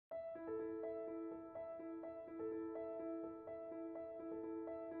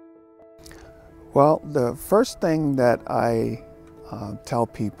Well, the first thing that I tell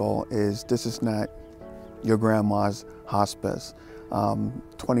people is this is not your grandma's hospice.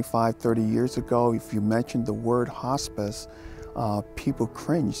 25, 30 years ago, if you mentioned the word hospice, people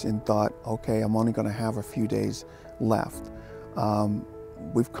cringed and thought, okay, I'm only going to have a few days left.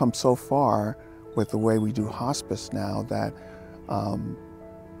 We've come so far with the way we do hospice now that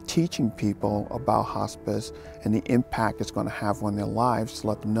teaching people about hospice and the impact it's going to have on their lives, to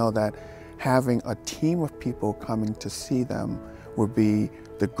let them know that having a team of people coming to see them would be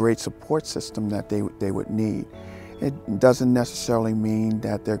the great support system that they would need. It doesn't necessarily mean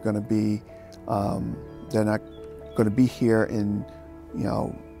that they're going to be, they're not going to be here in,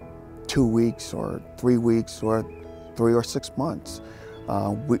 2 weeks or 3 weeks or 3 or 6 months.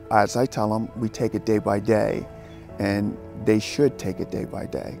 As I tell them, we take it day by day, and they should take it day by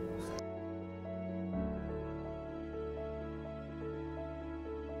day.